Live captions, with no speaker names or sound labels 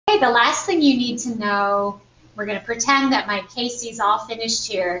the last thing you need to know, we're going to pretend that my Casey's all finished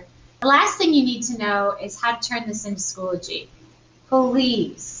here. The last thing you need to know is how to turn this into Schoology.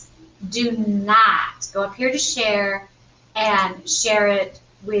 Please do not go up here to share and share it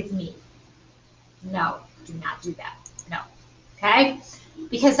with me. No, do not do that. No. Okay?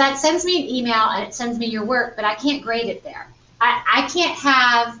 Because that sends me an email and it sends me your work, but I can't grade it there. I can't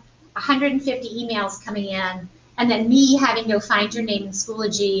have 150 emails coming in and then me having to go find your name in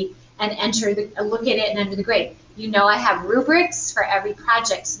Schoology and look at it and enter the grade. You know I have rubrics for every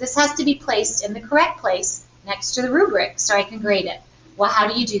project. So this has to be placed in the correct place next to the rubric so I can grade it. Well,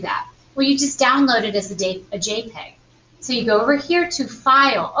 how do you do that? Well, you just download it as a JPEG. So you go over here to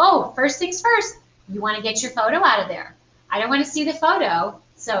File. Oh, first things first, you want to get your photo out of there. I don't want to see the photo,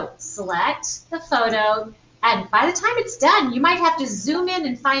 so select the photo, and by the time it's done, you might have to zoom in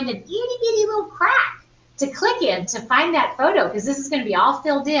and find an itty bitty little crack to click in to find that photo, because this is going to be all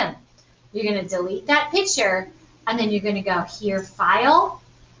filled in. You're going to delete that picture, and then you're going to go here, File,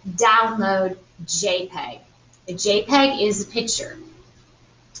 Download JPEG. A JPEG is a picture.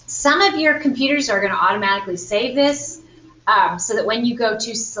 Some of your computers are going to automatically save this, so that when you go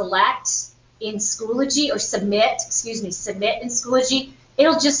to select in Schoology, or submit in Schoology,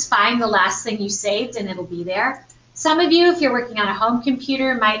 it'll just find the last thing you saved and it'll be there. Some of you, if you're working on a home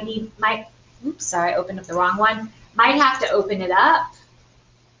computer, oops, sorry, I opened up the wrong one, might have to open it up.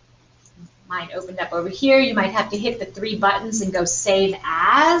 Mine opened up over here. You might have to hit the 3 buttons and go Save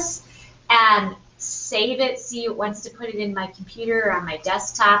As, and save it. See, it wants to put it in my computer or on my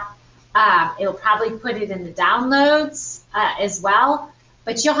desktop. It'll probably put it in the downloads as well,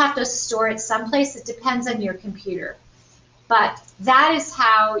 but you'll have to store it someplace. It depends on your computer. But that is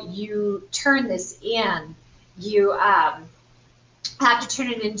how you turn this in. You have to turn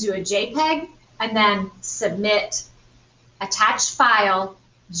it into a JPEG and then submit attached file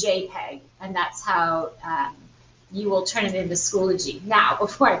JPEG, and that's how you will turn it into Schoology. Now,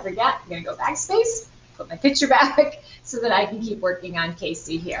 before I forget, I'm going to go backspace, put my picture back so that I can keep working on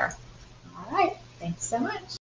Casey here. All right, thanks so much.